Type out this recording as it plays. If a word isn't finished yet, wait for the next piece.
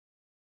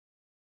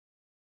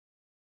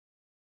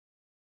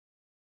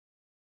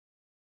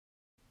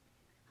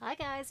Hi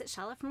guys, it's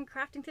Chala from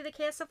Crafting Through the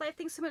Chaos of Life.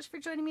 Thanks so much for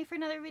joining me for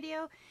another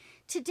video.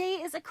 Today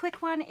is a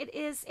quick one. It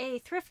is a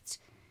thrift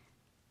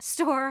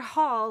store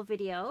haul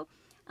video.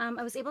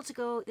 I was able to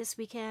go this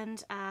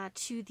weekend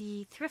to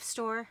the thrift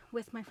store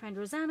with my friend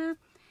Rosanna,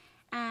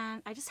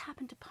 and I just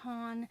happened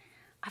upon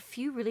a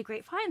few really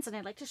great finds, and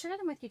I'd like to share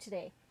them with you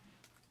today.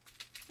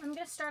 I'm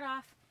going to start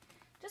off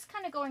just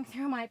kind of going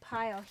through my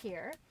pile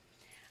here.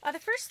 The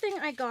first thing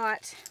I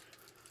got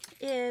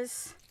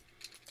is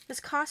this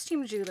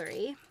costume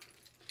jewelry,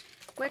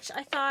 which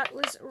I thought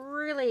was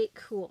really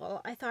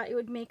cool. I thought it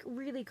would make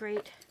really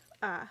great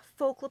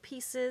focal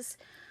pieces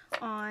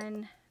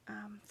on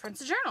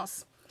fronts of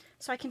journals.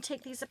 So I can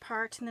take these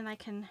apart and then I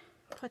can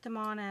put them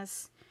on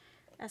as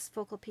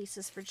focal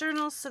pieces for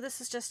journals. So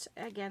this is just,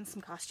 again,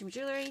 some costume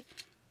jewelry.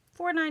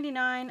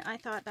 $4.99. I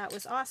thought that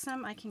was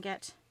awesome. I can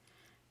get,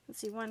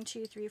 let's see, 1,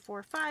 2, 3,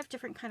 4, 5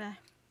 different kind of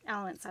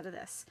elements out of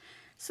this.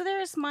 So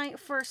there's my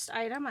first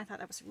item. I thought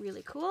that was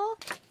really cool.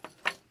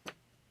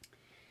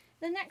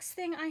 The next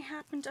thing I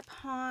happened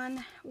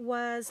upon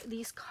was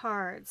these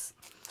cards,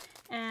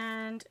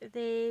 and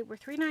they were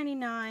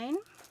 $3.99.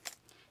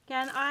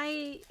 Again,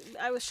 I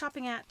was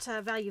shopping at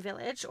Value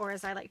Village, or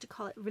as I like to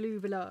call it, Value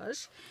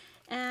Village,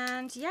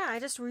 and yeah, I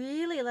just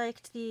really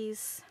liked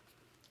these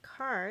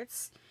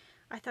cards.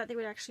 I thought they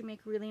would actually make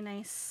really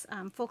nice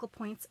focal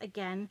points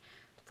again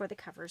for the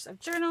covers of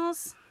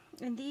journals,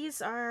 and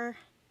these are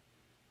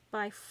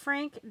by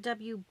Frank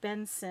W.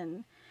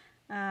 Benson.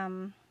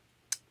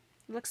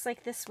 Looks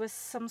like this was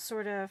some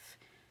sort of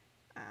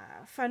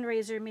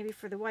fundraiser, maybe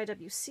for the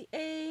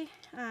YWCA.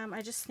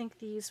 I just think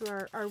these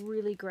are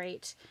really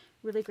great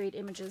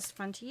images,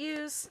 fun to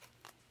use.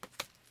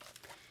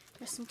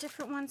 There's some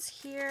different ones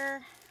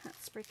here.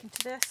 Let's break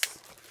into this,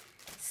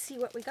 see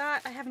what we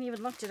got. I haven't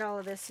even looked at all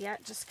of this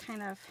yet, just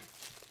kind of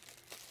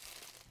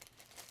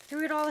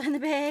threw it all in the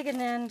bag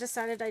and then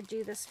decided I'd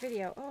do this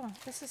video. Oh,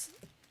 this is,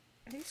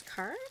 are these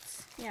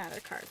cards? Yeah, they're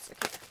cards.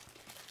 Okay,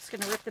 just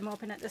gonna rip them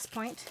open at this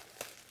point.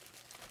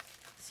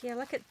 Yeah,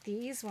 look at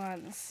these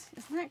ones.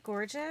 Isn't that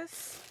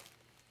gorgeous?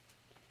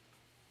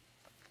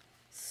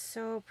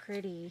 So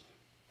pretty.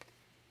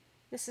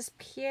 This is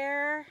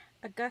Pierre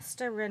Auguste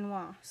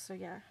Renoir. So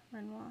yeah,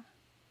 Renoir.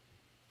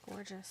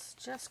 Gorgeous.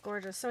 Just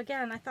gorgeous. So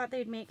again, I thought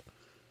they'd make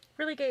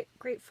really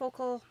great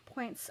focal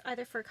points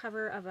either for a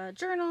cover of a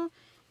journal,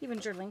 even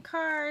journaling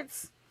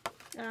cards.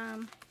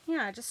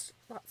 Yeah, just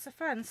lots of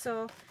fun.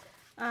 So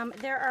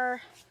there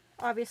are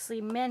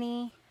obviously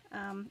many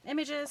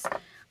images.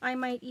 I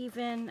might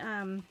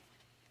even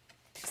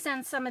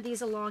send some of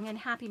these along in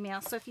Happy Mail.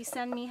 So if you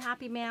send me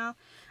Happy Mail,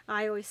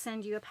 I always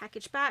send you a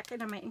package back,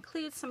 and I might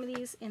include some of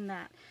these in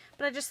that.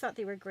 But I just thought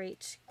they were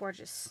great,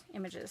 gorgeous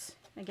images.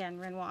 Again,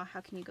 Renoir,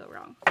 how can you go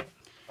wrong?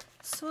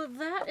 So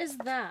that is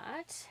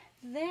that.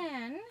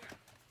 Then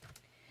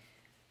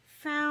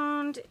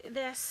found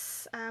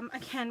this,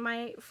 again,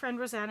 my friend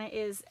Rosanna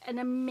is an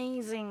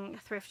amazing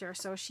thrifter,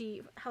 so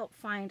she helped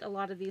find a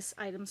lot of these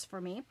items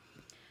for me.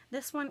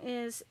 This one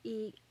is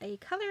a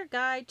color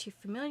guide to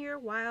familiar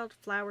wild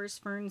flowers,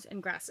 ferns,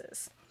 and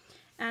grasses.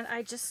 And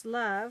I just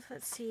love,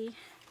 let's see,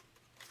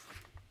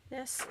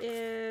 this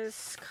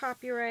is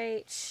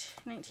copyright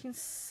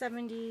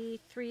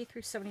 1973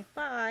 through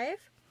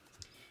 75.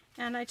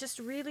 And I just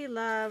really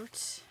loved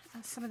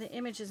some of the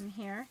images in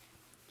here.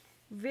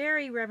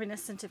 Very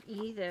reminiscent of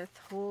Edith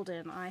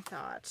Holden, I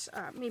thought.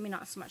 Maybe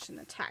not so much in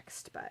the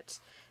text, but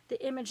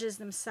the images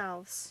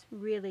themselves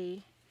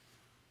really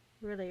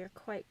are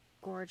quite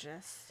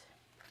gorgeous.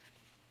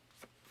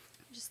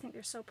 I just think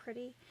they're so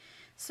pretty.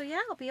 So yeah,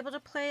 I'll be able to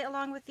play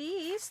along with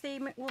these. They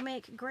will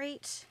make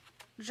great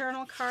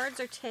journal cards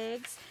or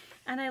tags,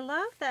 and I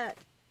love that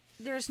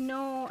there's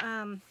no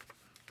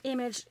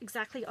image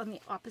exactly on the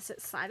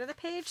opposite side of the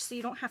page, so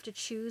you don't have to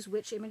choose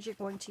which image you're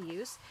going to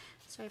use.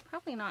 So I'm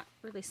probably not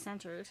really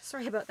centered.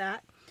 Sorry about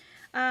that.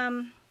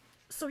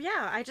 So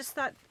yeah, I just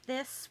thought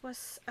this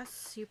was a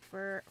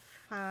super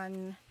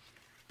fun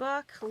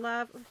book.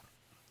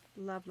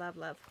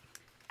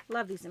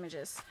 Love these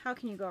images. How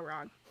can you go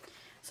wrong?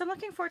 So I'm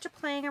looking forward to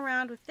playing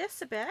around with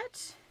this a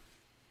bit.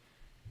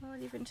 Oh,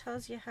 it even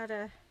tells you how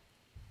to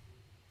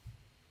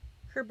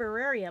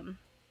herbarium.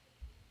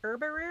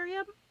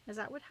 Herbarium? Is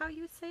that how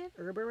you would say it?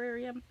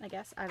 Herbarium, I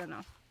guess. I don't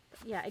know.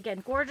 But yeah,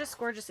 again,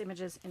 gorgeous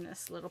images in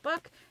this little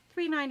book.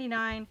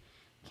 $3.99.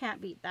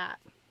 Can't beat that.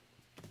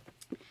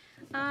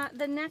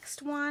 The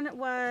next one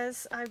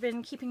was, I've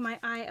been keeping my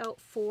eye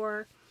out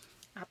for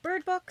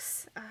bird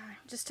books,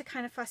 just to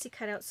kind of fussy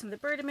cut out some of the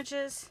bird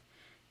images.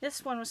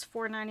 This one was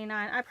 $4.99.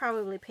 I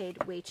probably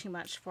paid way too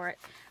much for it,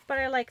 but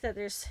I like that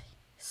there's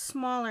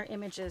smaller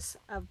images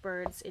of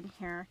birds in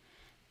here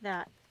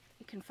that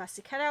you can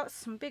fussy cut out.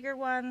 Some bigger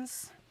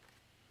ones.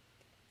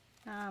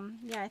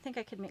 Yeah, I think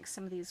I could make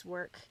some of these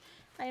work.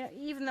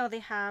 Even though they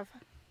have,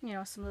 you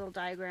know, some little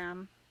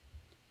diagram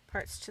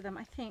parts to them,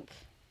 I think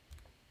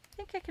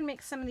I can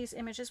make some of these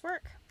images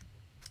work.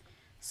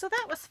 So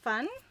that was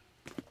fun.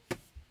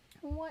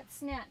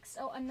 What's next?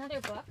 Oh,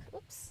 another book.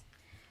 Oops.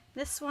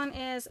 This one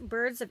is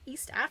Birds of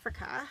East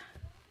Africa.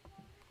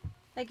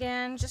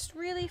 Again, just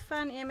really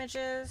fun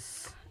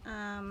images.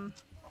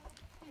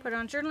 Put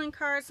on journaling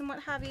cards and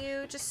what have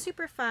you. Just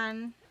super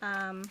fun.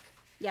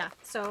 Yeah,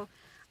 so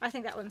I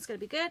think that one's going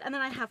to be good. And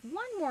then I have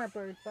one more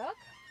bird book.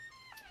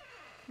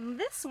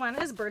 This one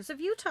is Birds of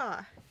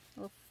Utah, a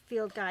little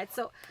field guide.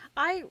 So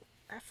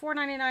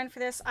 $4.99 for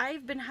this.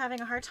 I've been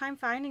having a hard time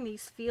finding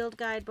these field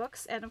guide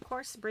books, and of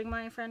course bring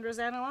my friend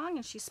Rosanna along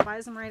and she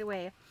spies them right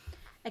away.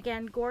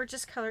 Again,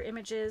 gorgeous color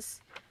images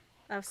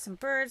of some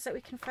birds that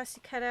we can fussy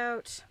cut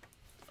out.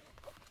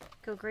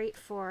 Go great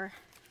for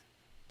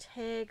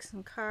tags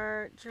and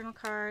journal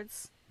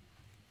cards,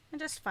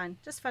 and just fun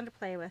to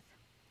play with.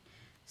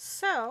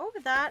 So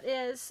that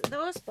is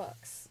those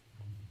books.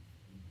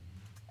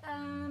 I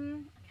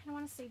kind of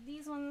want to save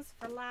these ones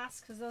for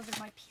last because those are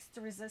my piece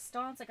de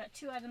resistance. I got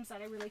two items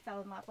that I really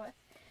fell in love with.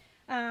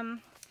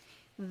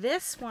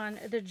 This one,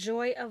 The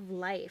Joy of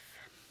Life.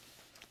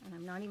 And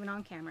I'm not even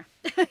on camera.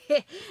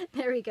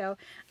 There we go.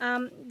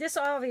 This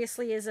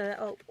obviously is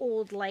a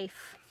old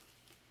Life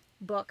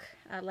book,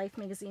 a Life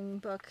magazine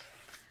book.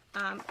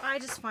 I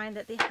just find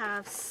that they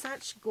have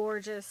such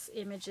gorgeous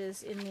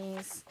images in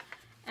these.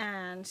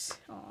 And,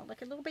 oh,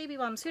 look at little baby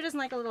mums. Who doesn't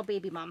like a little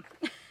baby mum?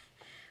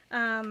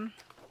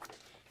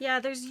 Yeah,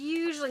 there's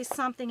usually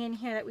something in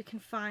here that we can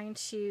find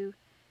to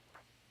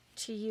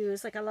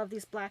use. Like, I love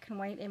these black and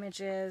white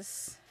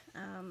images.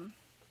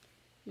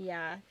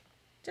 Yeah,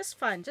 just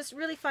fun. Just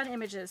really fun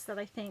images that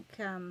I think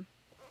can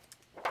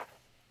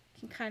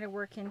kind of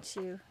work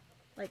into,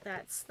 like,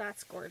 that's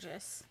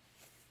gorgeous.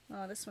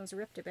 Oh, this one's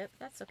ripped a bit, but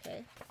that's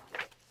okay.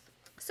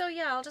 So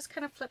yeah, I'll just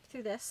kind of flip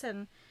through this,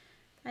 and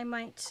I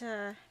might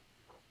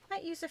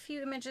use a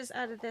few images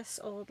out of this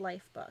old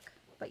Life book.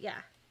 But yeah,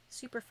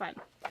 super fun.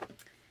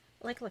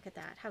 Like, look at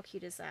that. How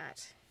cute is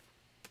that?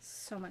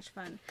 So much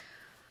fun.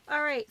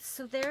 All right,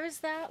 so there's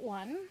that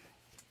one.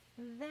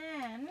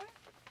 Then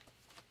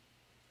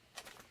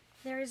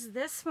there's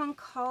this one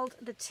called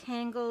The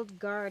Tangled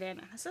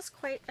Garden. This is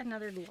quite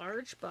another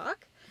large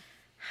book.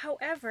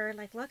 However,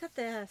 like, look at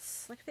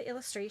this. Look at the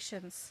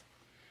illustrations.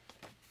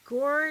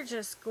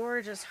 Gorgeous,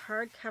 gorgeous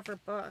hardcover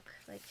book.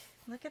 Like,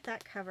 look at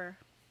that cover.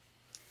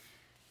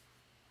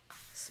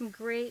 Some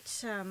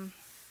great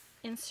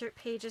insert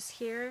pages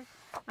here.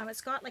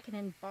 It's got like an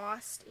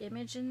embossed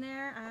image in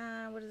there.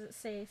 What does it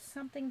say?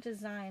 Something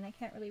design. I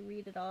can't really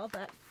read it all,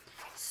 but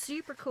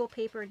super cool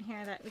paper in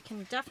here that we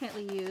can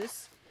definitely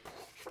use.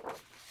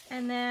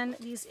 And then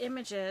these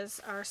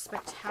images are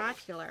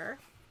spectacular.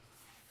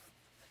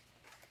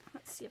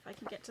 Let's see if I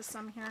can get to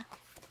some here.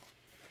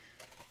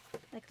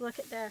 Like, look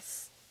at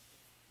this.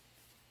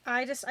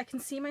 I can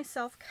see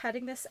myself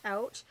cutting this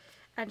out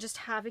and just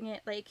having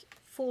it, like,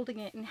 folding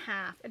it in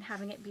half and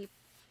having it be,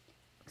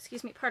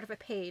 excuse me, part of a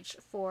page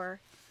for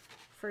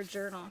a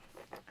journal.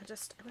 I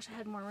wish I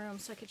had more room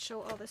so I could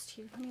show all this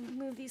to you. Let me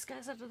move these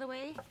guys out of the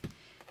way.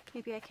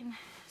 Maybe I can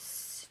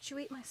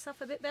situate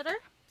myself a bit better.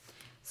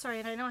 Sorry,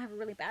 and I know I have a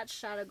really bad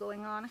shadow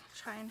going on. I'll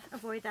try and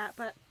avoid that,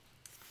 but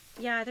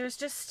yeah, there's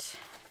just,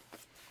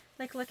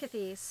 like, look at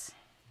these.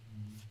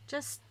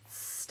 Just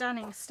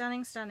stunning,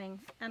 stunning, stunning.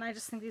 And I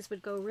just think these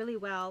would go really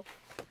well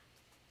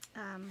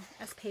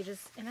as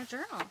pages in a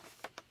journal.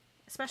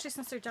 Especially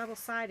since they're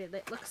double-sided.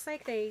 It looks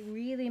like they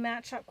really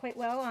match up quite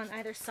well on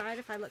either side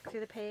if I look through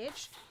the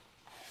page.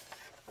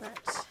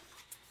 But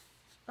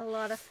a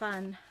lot of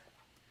fun.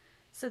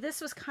 So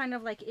this was kind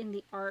of like in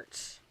the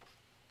art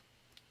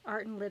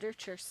and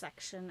literature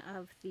section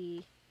of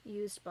the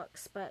used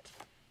books, but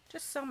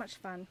just so much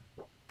fun.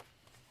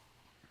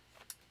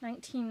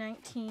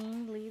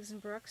 1919, Leaves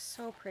and Brooks,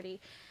 so pretty.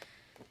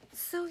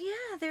 So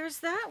yeah, there's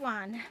that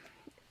one.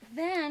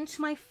 Then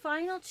to my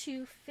final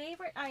two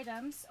favorite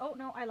items. Oh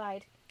no, I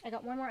lied. I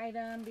got one more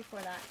item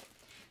before that.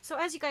 So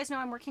as you guys know,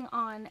 I'm working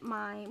on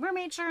my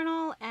mermaid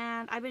journal,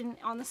 and I've been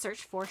on the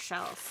search for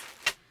shells.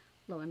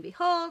 Lo and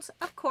behold,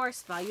 of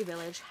course, Value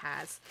Village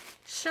has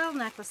shell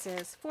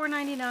necklaces,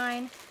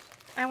 $4.99.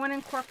 I want to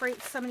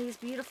incorporate some of these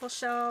beautiful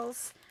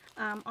shells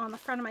on the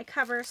front of my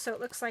cover, so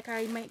it looks like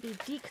I might be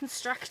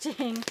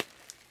deconstructing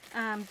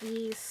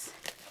these.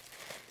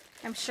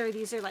 I'm sure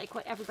these are like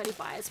what everybody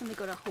buys when they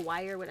go to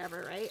Hawaii or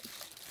whatever, right?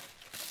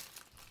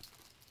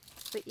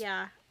 But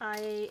yeah,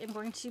 I am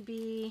going to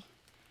be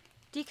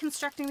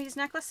deconstructing these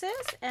necklaces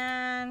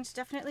and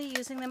definitely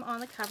using them on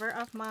the cover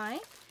of my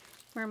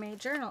mermaid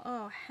journal.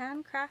 Oh,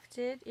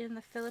 handcrafted in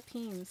the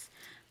Philippines.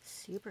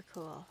 Super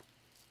cool.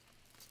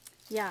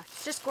 Yeah,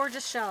 just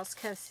gorgeous shells,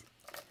 because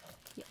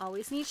you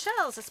always need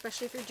shells,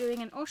 especially if you're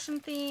doing an ocean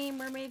theme,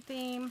 mermaid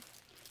theme.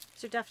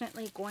 So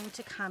definitely going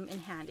to come in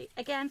handy.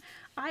 Again,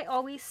 I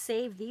always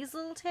save these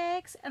little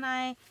tags and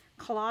I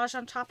collage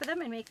on top of them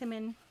and make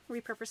them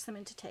repurpose them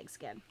into tags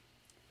again.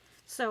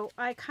 So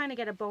I kind of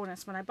get a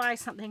bonus when I buy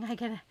something. I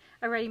get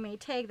a ready-made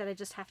tag that I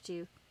just have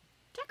to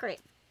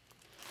decorate.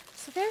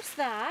 So there's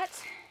that.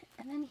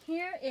 And then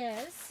here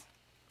is,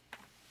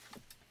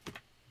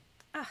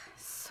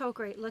 so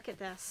great. Look at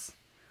this.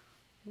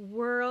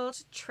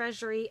 World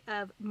Treasury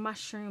of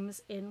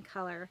Mushrooms in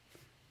Color.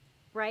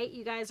 Right?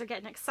 You guys are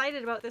getting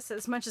excited about this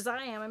as much as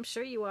I am. I'm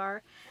sure you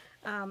are.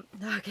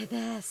 Look at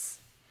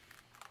this.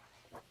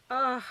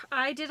 Oh,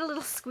 I did a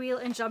little squeal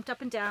and jumped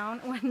up and down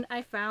when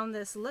I found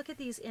this. Look at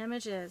these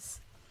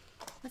images.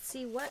 Let's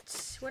see, what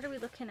are we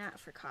looking at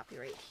for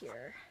copyright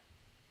here?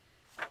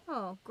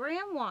 Oh,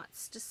 Graham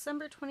Watts,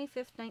 December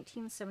 25th,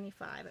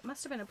 1975. It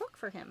must have been a book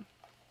for him.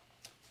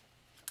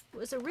 It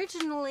was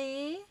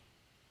originally,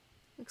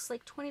 looks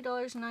like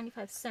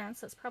 $20.95.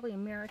 That's probably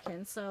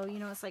American, so you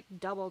know it's like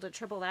double to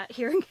triple that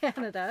here in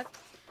Canada.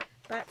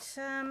 But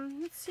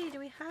let's see, do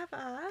we have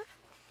a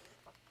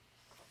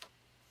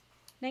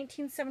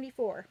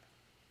 1974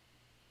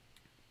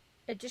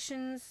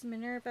 Editions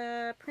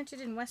Minerva,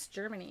 printed in West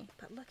Germany.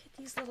 But look at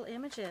these little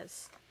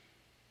images.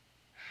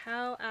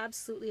 How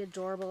absolutely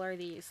adorable are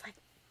these? Like,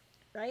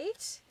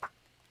 right? Are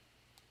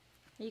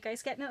you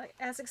guys getting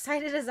as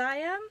excited as I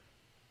am?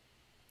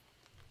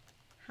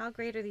 How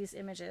great are these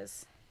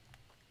images?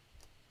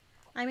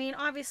 I mean,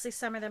 obviously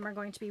some of them are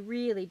going to be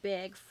really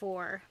big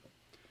for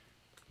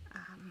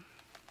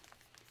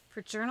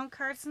journal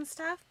cards and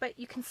stuff, but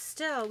we can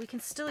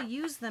still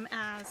use them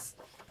as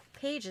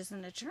pages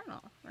in a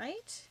journal,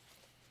 right?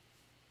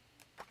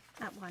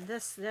 That one,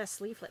 this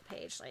leaflet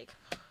page, like,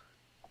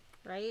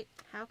 right?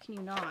 How can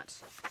you not?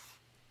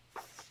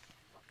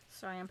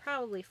 Sorry, I'm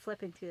probably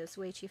flipping through this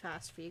way too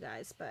fast for you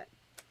guys, but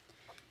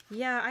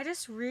yeah, I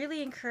just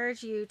really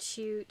encourage you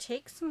to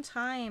take some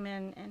time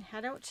and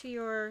head out to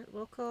your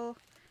local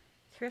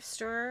thrift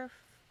store,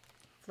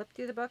 flip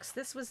through the books.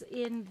 This was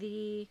in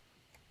the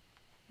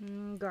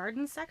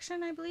garden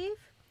section, I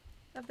believe,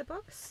 of the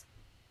books.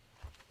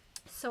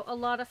 So a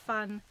lot of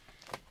fun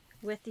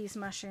with these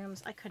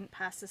mushrooms. I couldn't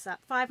pass this up.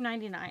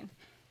 $5.99.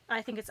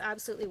 I think it's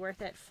absolutely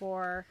worth it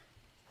for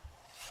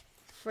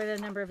the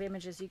number of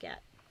images you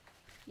get.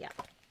 Yeah,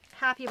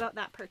 happy about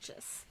that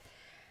purchase.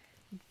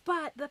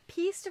 But the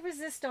piece de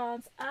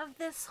resistance of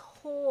this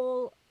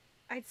whole,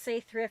 I'd say,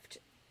 thrift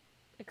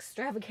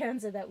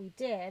extravaganza that we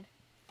did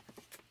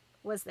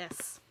was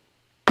this.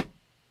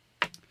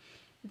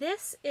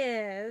 This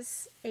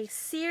is a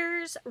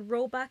Sears,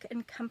 Roebuck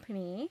and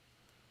Company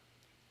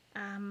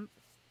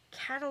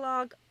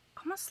catalog,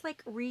 almost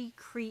like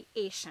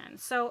recreation.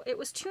 So it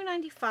was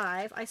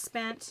 $2.95. I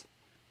spent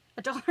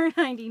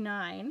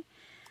 $1.99.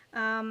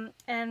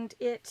 And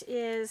it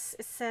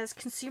says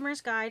Consumer's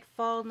Guide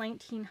Fall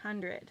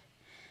 1900.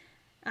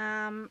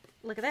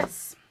 Look at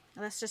this.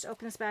 Let's just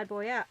open this bad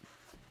boy up.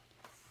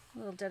 A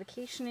little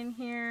dedication in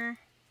here.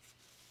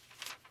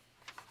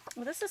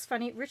 Well, this is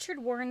funny. Richard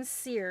Warren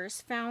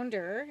Sears,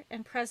 founder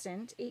and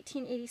president,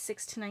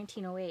 1886 to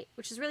 1908,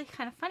 which is really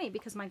kind of funny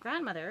because my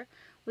grandmother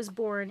was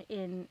born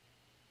in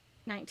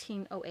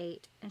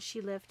 1908 and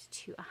she lived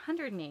to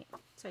 108.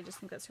 So I just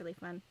think that's really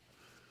fun.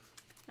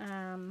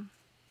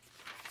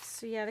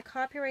 So yeah, the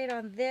copyright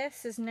on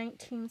this is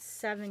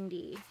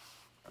 1970.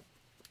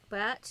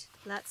 But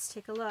let's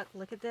take a look.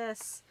 Look at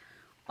this.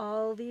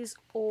 All these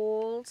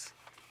old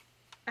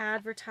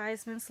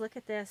advertisements. Look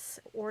at this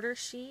order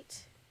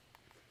sheet.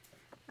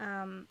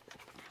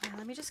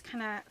 Let me just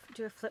kind of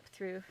do a flip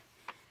through.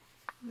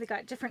 They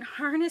got different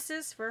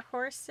harnesses for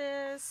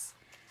horses.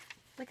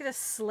 Look at the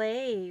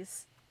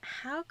sleighs.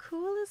 How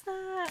cool is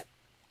that?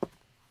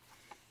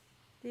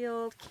 The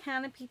old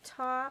canopy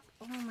top.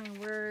 Oh my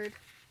word.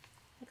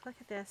 Like, look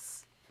at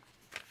this.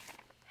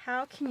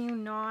 How can you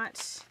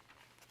not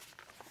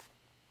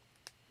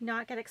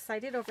get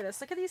excited over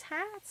this? Look at these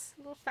hats.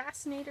 Little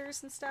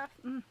fascinators and stuff.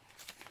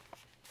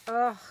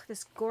 Oh,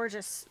 this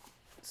gorgeous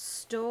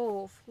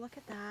stove. Look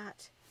at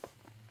that.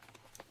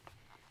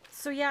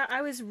 So yeah,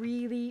 I was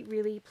really,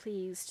 really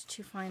pleased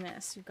to find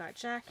this. You've got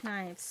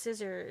jackknives,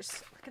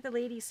 scissors. Look at the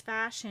ladies'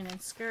 fashion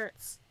and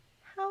skirts.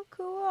 How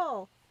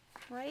cool,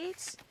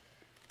 right?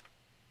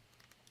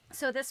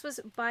 So this was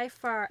by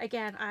far,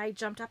 again, I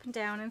jumped up and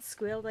down and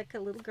squealed like a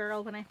little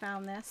girl when I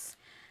found this.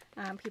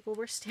 People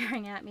were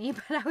staring at me,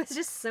 but I was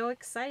just so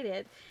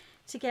excited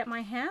to get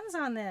my hands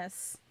on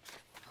this.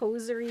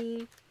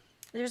 Hosiery.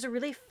 There's a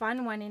really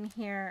fun one in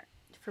here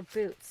for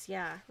boots.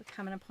 Yeah, we're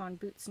coming upon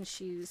boots and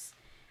shoes.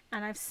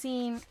 And I've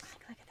seen,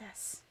 look at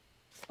this.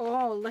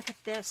 Oh, look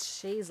at this.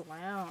 Chaise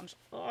Lounge.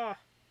 Oh,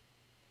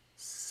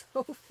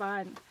 so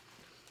fun.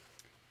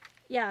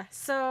 Yeah,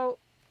 so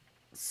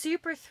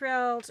super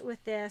thrilled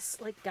with this.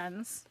 Like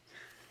guns,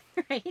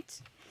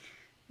 right?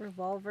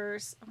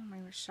 Revolvers. Oh my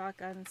gosh,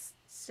 shotguns.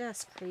 It's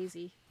just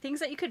crazy. Things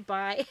that you could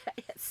buy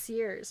at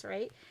Sears,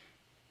 right?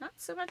 Not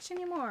so much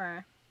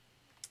anymore.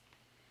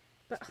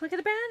 But look at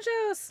the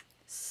banjos.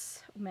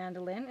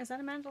 Mandolin. Is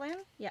that a mandolin?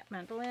 Yeah,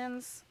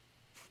 mandolins.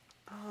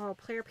 Oh,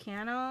 player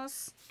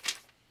pianos.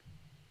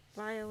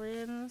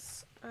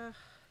 Violins. Oh,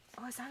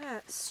 is that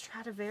a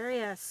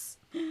Stradivarius?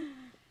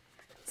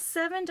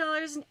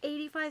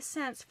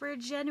 $7.85 for a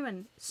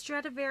genuine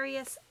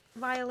Stradivarius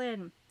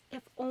violin.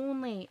 If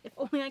only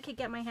I could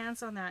get my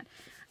hands on that.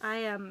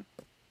 I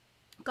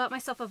got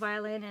myself a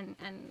violin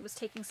and was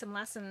taking some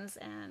lessons,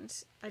 and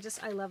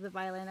I love the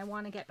violin. I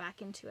want to get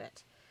back into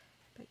it.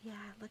 But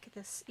yeah, look at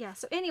this. Yeah,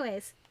 so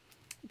anyways,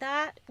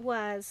 that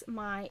was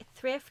my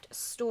thrift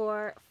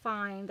store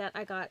find that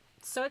I got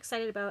so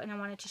excited about and I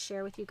wanted to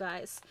share with you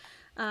guys.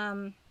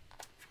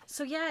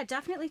 So yeah,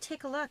 definitely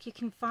take a look. You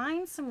can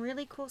find some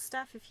really cool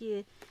stuff if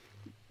you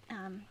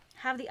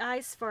have the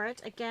eyes for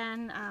it.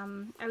 Again,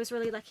 I was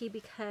really lucky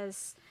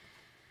because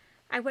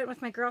I went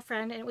with my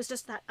girlfriend and it was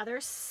just that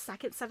other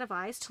second set of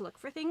eyes to look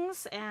for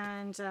things.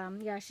 And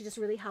yeah, she just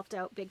really helped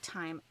out big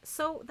time.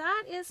 So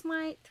that is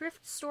my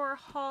thrift store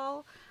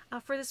haul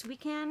for this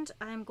weekend.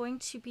 I'm going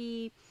to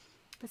be,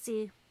 let's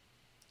see,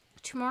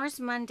 tomorrow's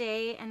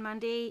Monday, and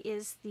Monday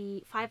is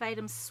the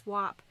 5-item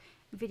swap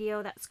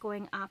video that's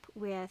going up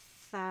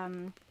with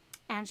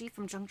Angie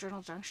from Junk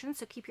Journal Junction,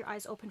 so keep your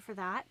eyes open for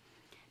that.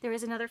 There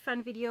is another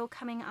fun video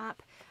coming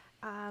up.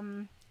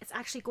 It's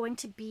actually going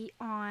to be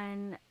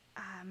on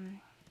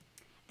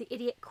the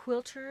Idiot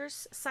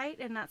Quilters site,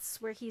 and that's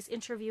where he's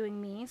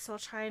interviewing me, so I'll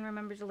try and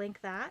remember to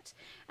link that.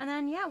 And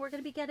then yeah, we're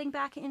going to be getting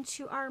back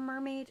into our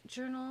mermaid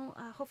journal,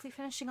 hopefully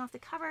finishing off the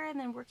cover and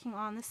then working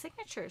on the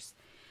signatures.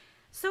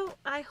 So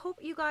I hope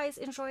you guys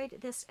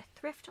enjoyed this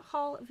thrift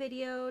haul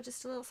video,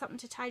 just a little something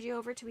to tide you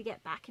over till we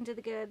get back into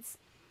the goods.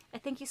 I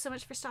thank you so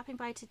much for stopping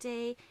by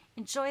today.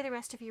 Enjoy the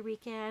rest of your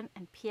weekend,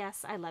 and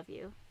P.S. I love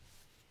you.